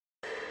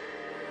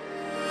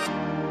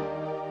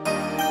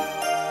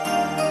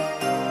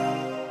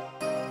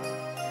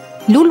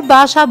Lul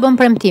Basha bën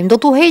premtim, do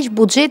t'u heq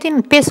buxhetin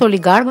 5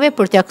 oligarkëve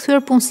për t'ia kthyer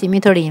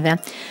punësimit të rinjve.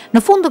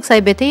 Në fund të kësaj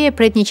betejë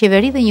pret një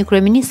qeveri dhe një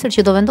kryeministër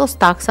që do vendos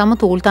taksa më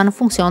të ulta në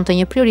funksion të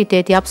një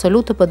prioriteti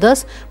absolut të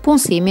PD-s,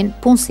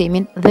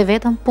 punësimin dhe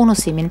vetëm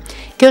punësimin.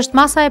 Kjo është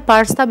masa e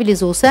parë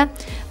stabilizuese,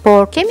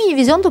 por kemi një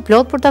vizion të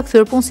plot për ta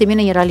kthyer punësimin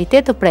në një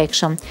realitet të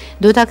prekshëm.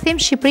 Duhet ta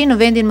kthejmë Shqipërinë në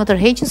vendin më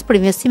tërheqës për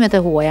investimet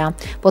e huaja.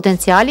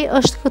 Potenciali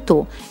është këtu.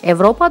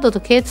 Evropa do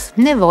të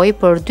ketë nevojë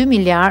për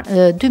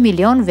 2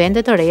 milion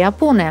vende të reja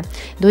pune.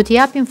 Duhet të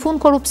japim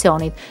fund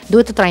korrupsionit,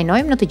 duhet të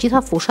trajnojmë në të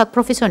gjitha fushat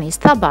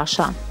profesionistë, tha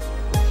Basha.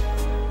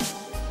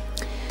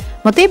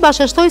 Mëtej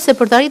bashkështoi se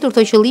për të arritur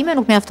këto qëllime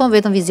nuk mjafton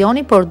vetëm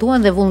vizioni, por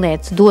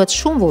duhet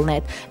shumë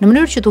vullnet, në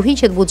mënyrë që t'u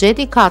hiqet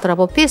buxheti 4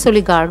 apo 5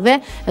 oligarkëve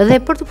dhe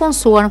për të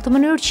punësuar në këtë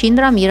mënyrë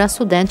qindra mijëra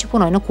studentë që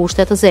punojnë në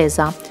kushte të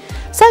zeza.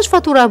 Sa është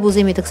fatura e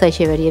abuzimit të kësaj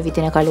qeverie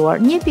vitin e kaluar?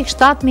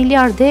 1.7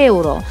 miliardë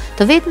euro.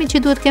 Të vetmit që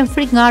duhet kem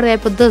frikë nga ardha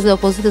e PD-s dhe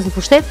opozitës në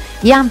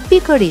pushtet janë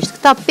pikërisht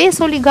këta 5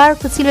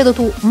 oligarkë të cilët do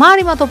t'u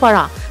marrim ato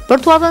para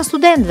për t'u dhënë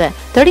studentëve,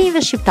 të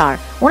rinjve shqiptar.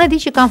 Unë e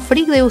di që kanë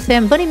frikë dhe ju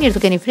them bëni mirë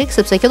të keni frikë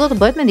sepse kjo do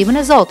të bëhet me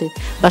ndihmën e Zotit,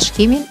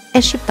 bashkimin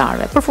e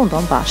shqiptarëve.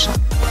 Përfundon Basha.